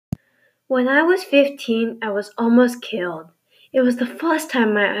When I was 15, I was almost killed. It was the first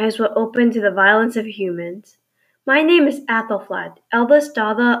time my eyes were opened to the violence of humans. My name is Æthelflæd, eldest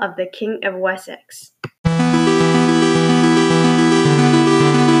daughter of the King of Wessex.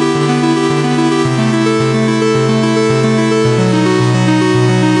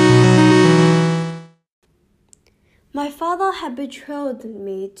 My father had betrothed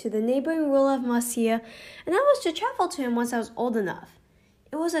me to the neighboring ruler of Mercia, and I was to travel to him once I was old enough.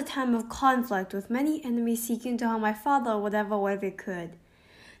 It was a time of conflict, with many enemies seeking to harm my father whatever way they could.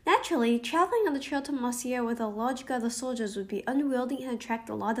 Naturally, traveling on the trail to Mercia with a large guard of soldiers would be unwieldy and attract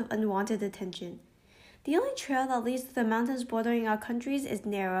a lot of unwanted attention. The only trail that leads to the mountains bordering our countries is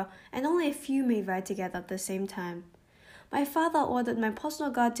narrow, and only a few may ride together at the same time. My father ordered my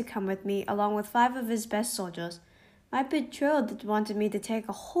personal guard to come with me, along with 5 of his best soldiers. My betrothed wanted me to take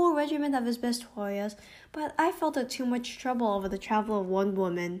a whole regiment of his best warriors, but I felt it too much trouble over the travel of one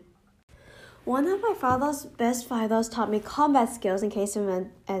woman. One of my father's best fighters taught me combat skills in case of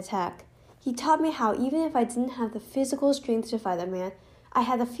an attack. He taught me how even if I didn't have the physical strength to fight a man, I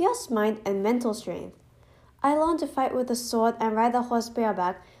had a fierce mind and mental strength. I learned to fight with a sword and ride a horse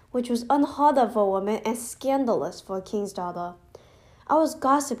bareback, which was unheard of for a woman and scandalous for a king's daughter. I was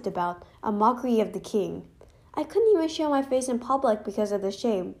gossiped about, a mockery of the king. I couldn't even show my face in public because of the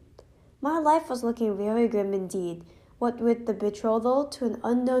shame. My life was looking very grim indeed, what with the betrothal to an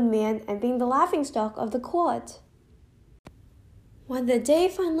unknown man and being the laughingstock of the court. When the day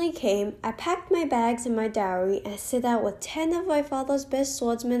finally came, I packed my bags and my dowry and set out with 10 of my father's best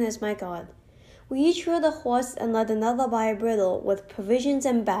swordsmen as my guard. We each rode a horse and led another by a bridle with provisions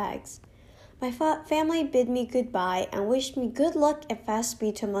and bags. My family bid me goodbye and wished me good luck and fast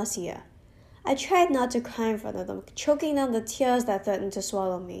speed to Mercia. I tried not to cry in front of them, choking down the tears that threatened to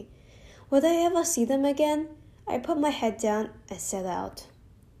swallow me. Would I ever see them again? I put my head down and set out.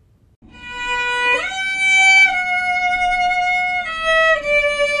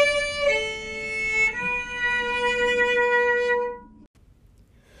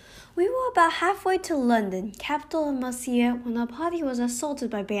 We were about halfway to London, capital of Mercia, when our party was assaulted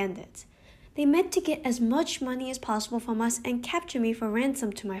by bandits. They meant to get as much money as possible from us and capture me for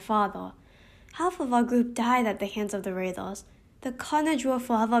ransom to my father. Half of our group died at the hands of the raiders. The carnage will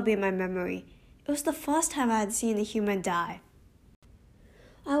forever be in my memory. It was the first time I had seen a human die.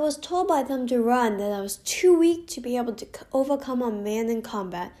 I was told by them to run, that I was too weak to be able to overcome a man in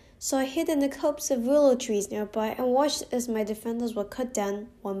combat, so I hid in the copse of willow trees nearby and watched as my defenders were cut down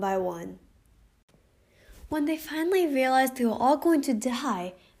one by one. When they finally realized they were all going to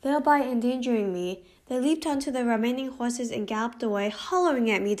die, thereby endangering me, they leaped onto the remaining horses and galloped away, hollering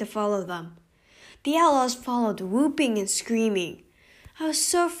at me to follow them. The outlaws followed, whooping and screaming. I was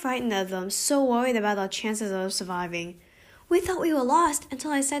so frightened of them, so worried about our chances of surviving. We thought we were lost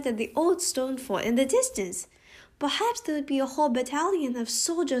until I sighted the old stone fort in the distance. Perhaps there would be a whole battalion of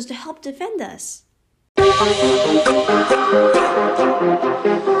soldiers to help defend us.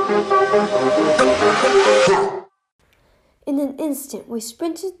 In an instant, we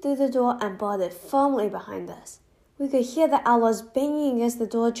sprinted through the door and barred it firmly behind us. We could hear the outlaws banging against the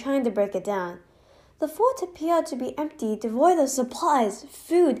door, trying to break it down. The fort appeared to be empty, devoid of supplies,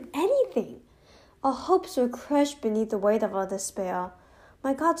 food, anything. Our hopes were crushed beneath the weight of our despair.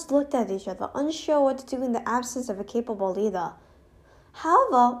 My guards looked at each other, unsure what to do in the absence of a capable leader.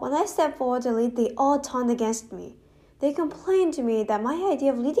 However, when I stepped forward to lead, they all turned against me. They complained to me that my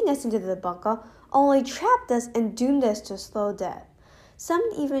idea of leading us into the bunker only trapped us and doomed us to slow death. Some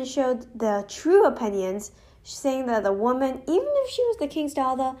even showed their true opinions, saying that a woman, even if she was the king's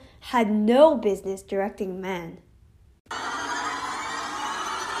daughter, had no business directing men.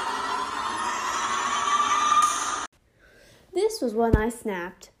 This was when I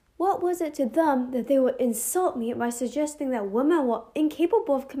snapped. What was it to them that they would insult me by suggesting that women were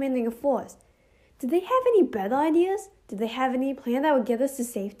incapable of commanding a force? Did they have any better ideas? Did they have any plan that would get us to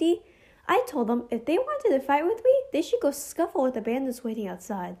safety? I told them if they wanted to fight with me, they should go scuffle with the bandits waiting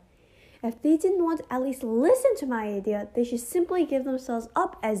outside. If they didn't want to at least listen to my idea, they should simply give themselves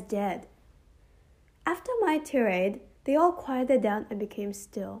up as dead. After my tirade, they all quieted down and became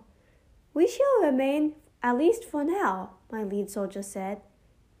still. We shall remain, at least for now, my lead soldier said.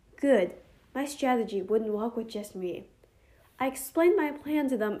 Good. My strategy wouldn't work with just me. I explained my plan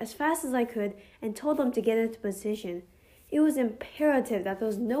to them as fast as I could and told them to get into position. It was imperative that there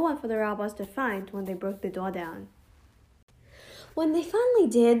was no one for the robbers to find when they broke the door down. When they finally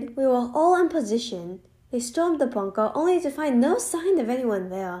did, we were all in position. They stormed the bunker, only to find no sign of anyone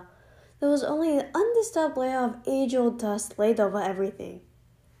there. There was only an undisturbed layer of age-old dust laid over everything.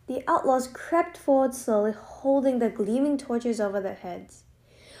 The outlaws crept forward slowly, holding the gleaming torches over their heads.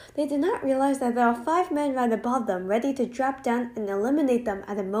 They did not realize that there are 5 men right above them, ready to drop down and eliminate them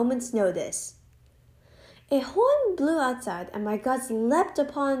at a moment's notice. A horn blew outside, and my guards leapt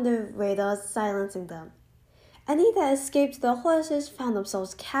upon the raiders, silencing them. Any that escaped the horses found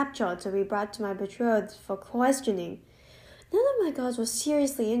themselves captured to be brought to my betrothed for questioning. None of my guards was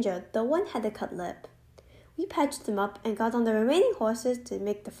seriously injured, though one had a cut lip. We patched them up and got on the remaining horses to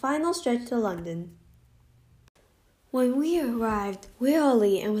make the final stretch to London. When we arrived,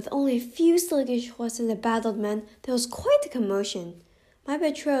 wearily and with only a few sluggish horses and battled men, there was quite a commotion. My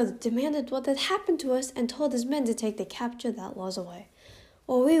betrothed demanded what had happened to us and told his men to take the captured outlaws away.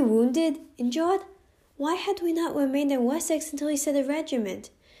 Were we wounded? Injured? Why had we not remained in Wessex until he sent a regiment?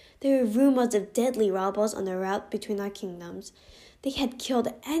 There were rumors of deadly robbers on the route between our kingdoms. They had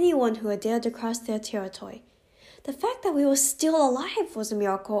killed anyone who had dared to cross their territory. The fact that we were still alive was a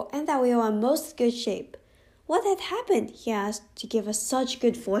miracle, and that we were in most good shape. What had happened, he asked, to give us such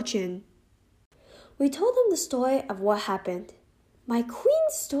good fortune? We told him the story of what happened. My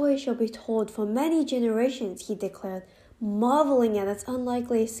queen's story shall be told for many generations, he declared, marveling at its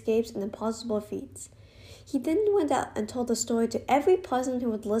unlikely escapes and impossible feats. He then went out and told the story to every person who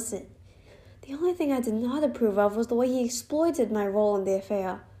would listen. The only thing I did not approve of was the way he exploited my role in the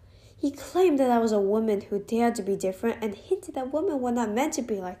affair. He claimed that I was a woman who dared to be different and hinted that women were not meant to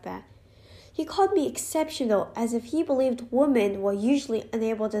be like that. He called me exceptional, as if he believed women were usually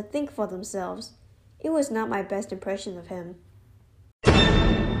unable to think for themselves. It was not my best impression of him.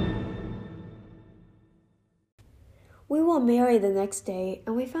 We were married the next day,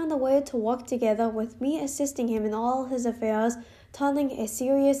 and we found a way to work together, with me assisting him in all his affairs, turning a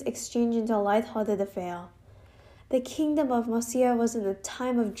serious exchange into a light-hearted affair. The kingdom of Mercia was in a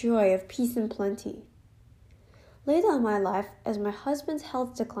time of joy, of peace and plenty. Later in my life, as my husband's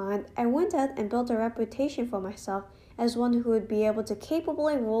health declined, I went out and built a reputation for myself as one who would be able to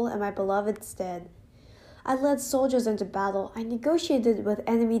capably rule in my beloved's stead. I led soldiers into battle. I negotiated with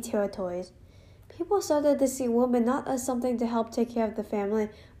enemy territories. People started to see women not as something to help take care of the family,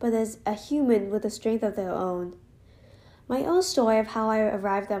 but as a human with a strength of their own. My own story of how I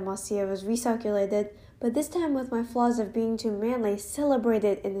arrived at Mercia was recirculated, but this time with my flaws of being too manly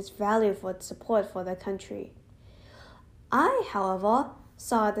celebrated in its value for its support for the country. I, however,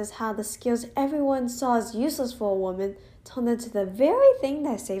 saw it as how the skills everyone saw as useless for a woman turned into the very thing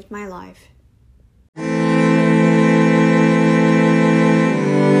that saved my life.